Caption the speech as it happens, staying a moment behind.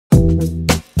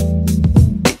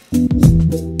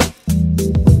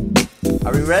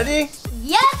ready?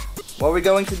 Yep. What are we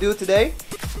going to do today?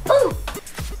 Poop.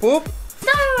 Poop?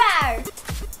 Somewhere.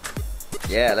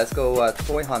 Yeah, let's go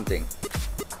toy hunting.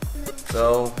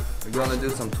 So we're gonna do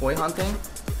some toy hunting.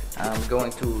 I'm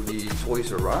going to the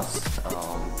Toys R Us.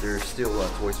 There's still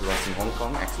Toys R Us in Hong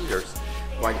Kong. Actually, there's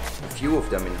quite a few of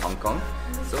them in Hong Kong.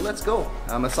 So let's go.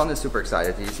 My son is super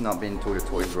excited. He's not been to the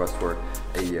Toys R Us for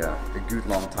a good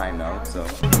long time now. So.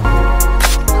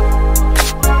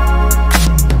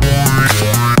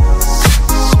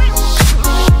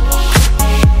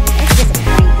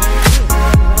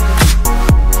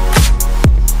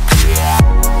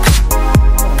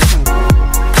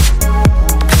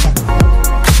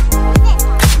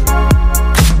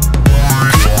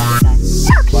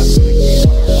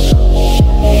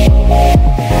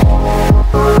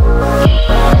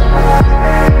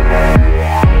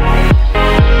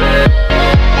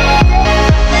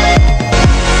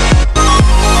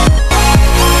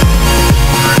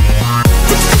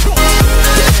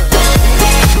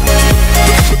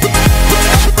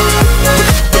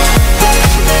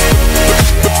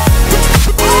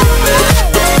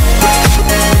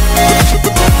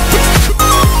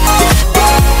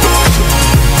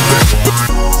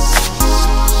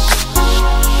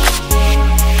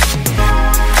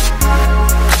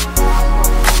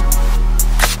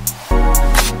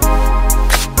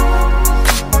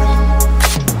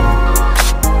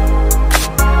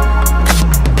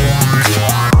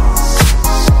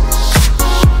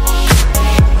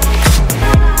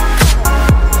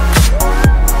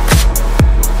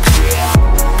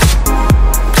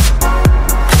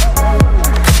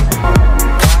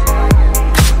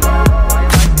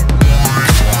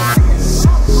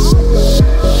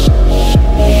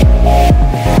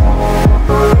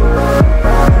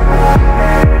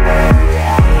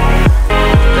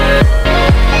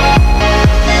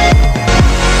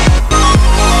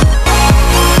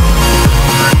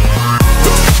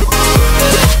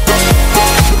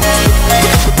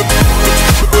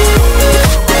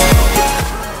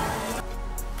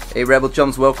 Hey Rebel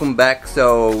Chums, welcome back.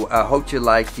 So I hope you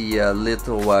like the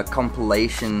little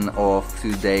compilation of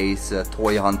today's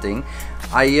toy hunting.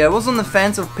 I was on the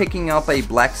fence of picking up a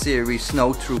Black Series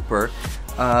Snow Trooper,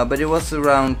 but it was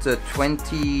around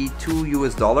 $22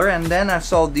 US, and then I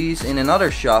saw these in another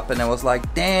shop and I was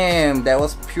like, damn, that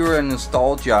was pure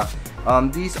nostalgia.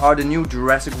 These are the new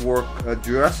Jurassic World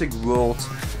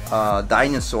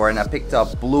dinosaur, and I picked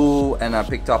up blue and I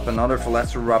picked up another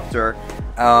Velociraptor.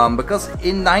 Because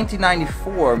in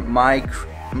 1994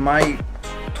 my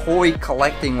toy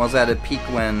collecting was at a peak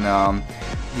when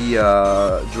the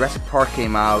Jurassic Park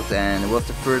came out, and it was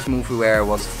the first movie where I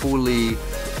was fully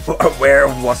aware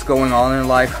of what's going on in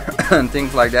life and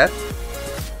things like that.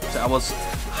 So I was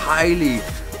highly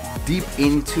deep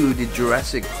into the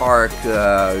Jurassic Park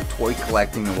toy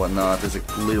collecting and whatnot as a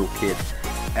little kid.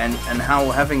 And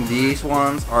how having these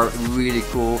ones are really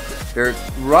cool. They're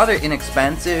rather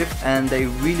inexpensive and they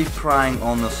really preying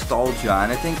on nostalgia,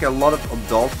 and I think a lot of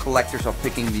adult collectors are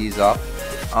picking these up.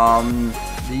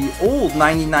 The old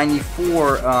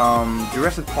 1994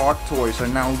 Jurassic Park toys are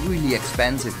now really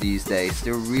expensive these days.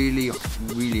 They're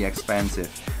really expensive.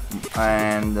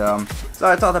 And so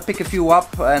I thought I'd pick a few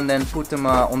up and then put them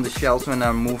on the shelves when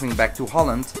I'm moving back to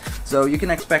Holland. So you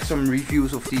can expect some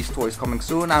reviews of these toys coming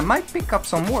soon. I might pick up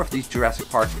some more of these Jurassic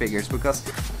Park figures, because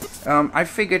I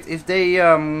figured if they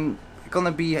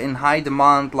gonna be in high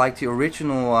demand like the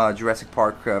original Jurassic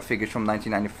Park figures from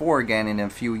 1994 again in a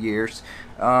few years,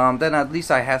 then at least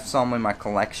I have some in my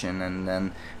collection, and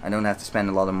then I don't have to spend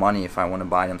a lot of money if I want to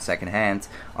buy them secondhand.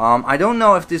 I don't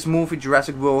know if this movie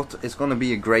Jurassic World is gonna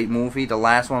be a great movie. The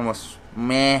last one was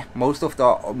meh. Most of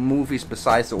the movies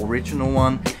besides the original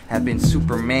one have been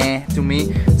super meh to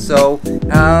me. So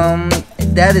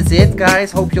that is it,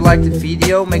 guys. Hope you liked the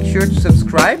video. Make sure to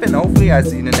subscribe, and hopefully I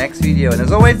see you in the next video. And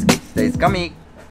as always, stay scummy.